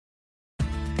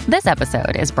This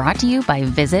episode is brought to you by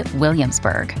Visit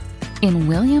Williamsburg. In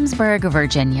Williamsburg,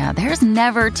 Virginia, there's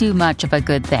never too much of a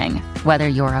good thing. Whether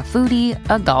you're a foodie,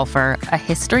 a golfer, a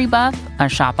history buff, a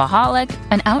shopaholic,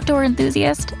 an outdoor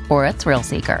enthusiast, or a thrill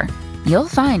seeker, you'll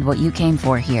find what you came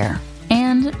for here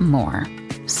and more.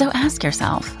 So ask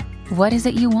yourself, what is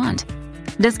it you want?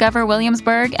 Discover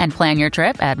Williamsburg and plan your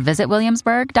trip at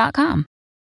visitwilliamsburg.com.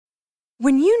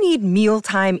 When you need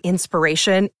mealtime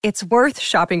inspiration, it's worth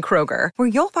shopping Kroger, where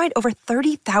you'll find over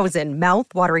 30,000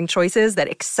 mouth-watering choices that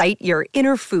excite your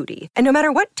inner foodie. And no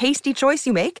matter what tasty choice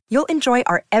you make, you'll enjoy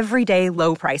our everyday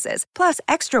low prices, plus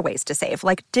extra ways to save,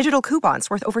 like digital coupons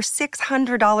worth over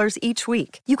 $600 each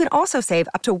week. You can also save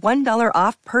up to $1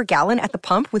 off per gallon at the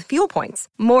pump with fuel points.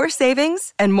 More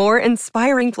savings and more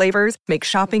inspiring flavors make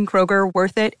shopping Kroger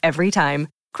worth it every time.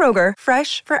 Kroger,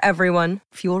 fresh for everyone.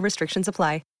 Fuel restrictions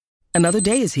apply. Another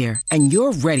day is here, and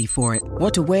you're ready for it.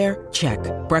 What to wear? Check.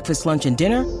 Breakfast, lunch, and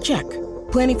dinner? Check.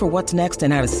 Planning for what's next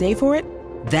and how to save for it?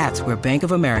 That's where Bank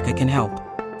of America can help.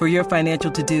 For your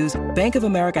financial to-dos, Bank of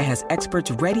America has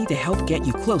experts ready to help get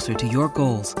you closer to your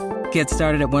goals. Get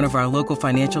started at one of our local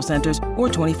financial centers or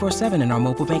 24/7 in our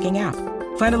mobile banking app.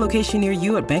 Find a location near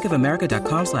you at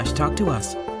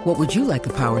bankofamerica.com/talktous. What would you like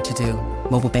the power to do?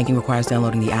 Mobile banking requires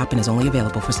downloading the app and is only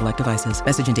available for select devices.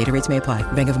 Message and data rates may apply.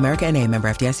 Bank of America N.A., member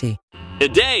FDIC.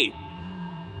 Today,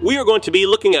 we are going to be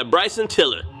looking at Bryson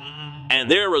Tiller and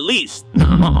their release.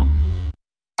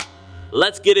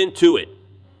 Let's get into it.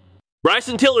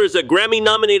 Bryson Tiller is a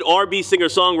Grammy-nominated R&B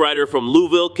singer-songwriter from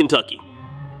Louisville, Kentucky.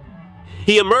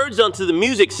 He emerged onto the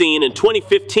music scene in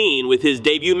 2015 with his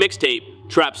debut mixtape,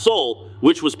 Trap Soul,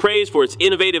 which was praised for its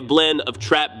innovative blend of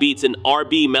trap beats and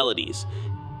R&B melodies.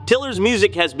 Tiller's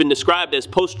music has been described as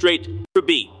post-straight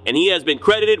R&B, and he has been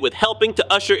credited with helping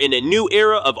to usher in a new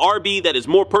era of R&B that is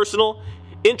more personal,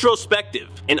 introspective,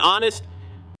 and honest.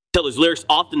 Tiller's lyrics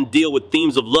often deal with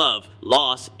themes of love,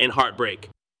 loss, and heartbreak.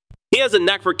 He has a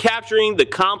knack for capturing the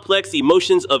complex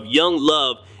emotions of young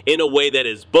love in a way that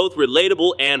is both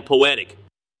relatable and poetic.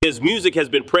 His music has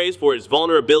been praised for its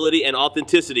vulnerability and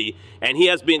authenticity, and he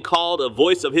has been called a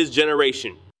voice of his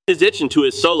generation. In addition to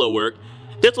his solo work,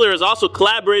 Tiller has also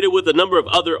collaborated with a number of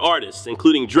other artists,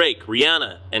 including Drake,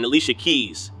 Rihanna, and Alicia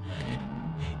Keys.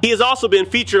 He has also been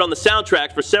featured on the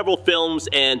soundtrack for several films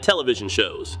and television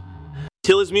shows.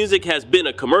 Tiller's music has been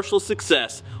a commercial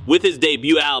success with his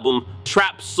debut album,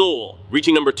 Trap Soul,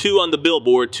 reaching number 2 on the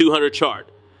Billboard 200 chart.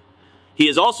 He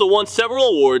has also won several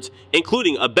awards,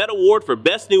 including a BET Award for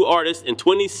Best New Artist in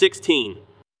 2016.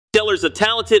 Tiller is a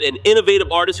talented and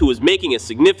innovative artist who is making a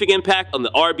significant impact on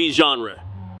the R&B genre.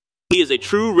 He is a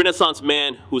true Renaissance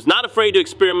man who is not afraid to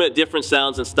experiment with different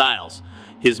sounds and styles.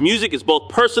 His music is both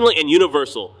personal and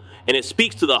universal, and it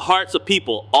speaks to the hearts of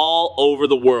people all over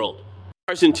the world.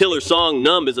 Bryson Tiller's song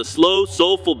 "NUMB" is a slow,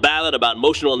 soulful ballad about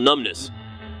emotional numbness.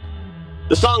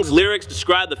 The song's lyrics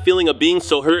describe the feeling of being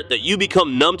so hurt that you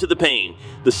become numb to the pain.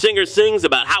 The singer sings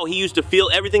about how he used to feel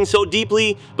everything so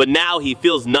deeply, but now he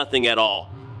feels nothing at all.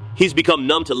 He's become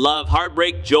numb to love,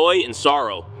 heartbreak, joy, and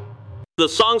sorrow. The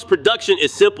song's production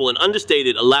is simple and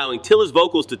understated, allowing Tiller's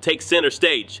vocals to take center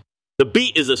stage. The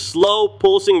beat is a slow,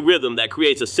 pulsing rhythm that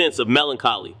creates a sense of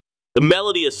melancholy. The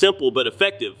melody is simple but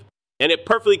effective, and it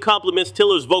perfectly complements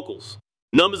Tiller's vocals.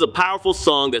 "NUMB" is a powerful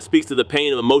song that speaks to the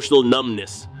pain of emotional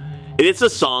numbness. It's a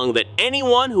song that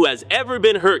anyone who has ever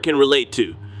been hurt can relate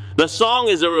to. The song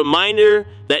is a reminder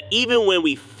that even when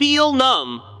we feel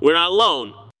numb, we're not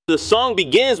alone. The song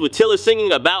begins with Tiller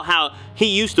singing about how he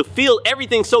used to feel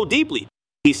everything so deeply.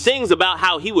 He sings about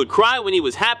how he would cry when he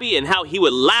was happy and how he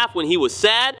would laugh when he was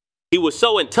sad. He was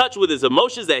so in touch with his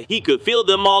emotions that he could feel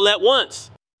them all at once.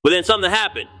 But then something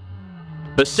happened.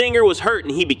 The singer was hurt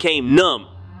and he became numb.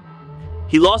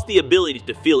 He lost the ability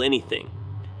to feel anything.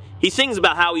 He sings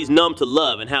about how he's numb to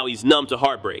love and how he's numb to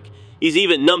heartbreak. He's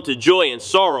even numb to joy and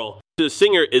sorrow. The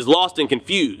singer is lost and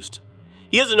confused.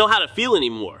 He doesn't know how to feel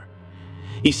anymore.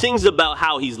 He sings about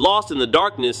how he's lost in the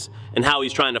darkness and how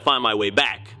he's trying to find my way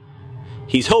back.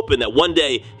 He's hoping that one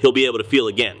day he'll be able to feel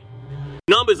again.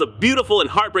 "NUMB" is a beautiful and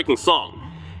heartbreaking song.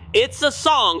 It's a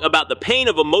song about the pain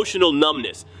of emotional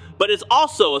numbness, but it's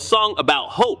also a song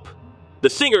about hope. The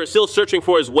singer is still searching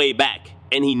for his way back,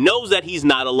 and he knows that he's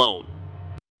not alone.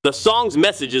 The song's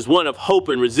message is one of hope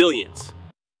and resilience.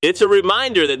 It's a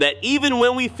reminder that even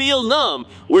when we feel numb,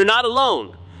 we're not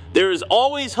alone. There is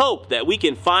always hope that we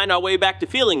can find our way back to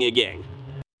feeling again.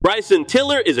 Bryson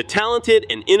Tiller is a talented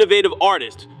and innovative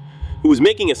artist who is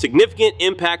making a significant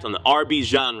impact on the R&B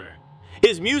genre.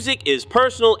 His music is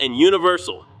personal and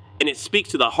universal, and it speaks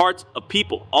to the hearts of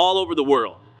people all over the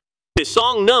world. His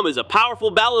song "NUMB" is a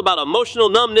powerful ballad about emotional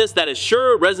numbness that is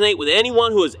sure to resonate with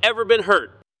anyone who has ever been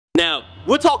hurt. Now,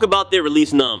 we'll talk about their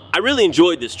release NUMB. I really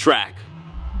enjoyed this track.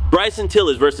 Bryson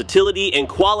Tiller's versatility and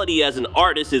quality as an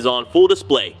artist is on full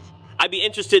display. I'd be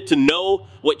interested to know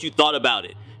what you thought about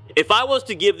it. If I was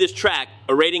to give this track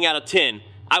a rating out of 10,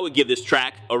 I would give this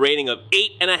track a rating of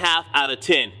 8.5 out of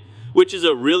 10, which is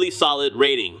a really solid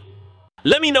rating.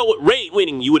 Let me know what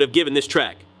rating you would have given this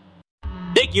track.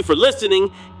 Thank you for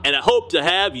listening, and I hope to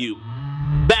have you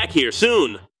back here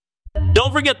soon.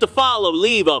 Don't forget to follow,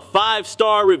 leave a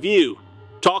 5-star review.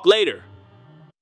 Talk later.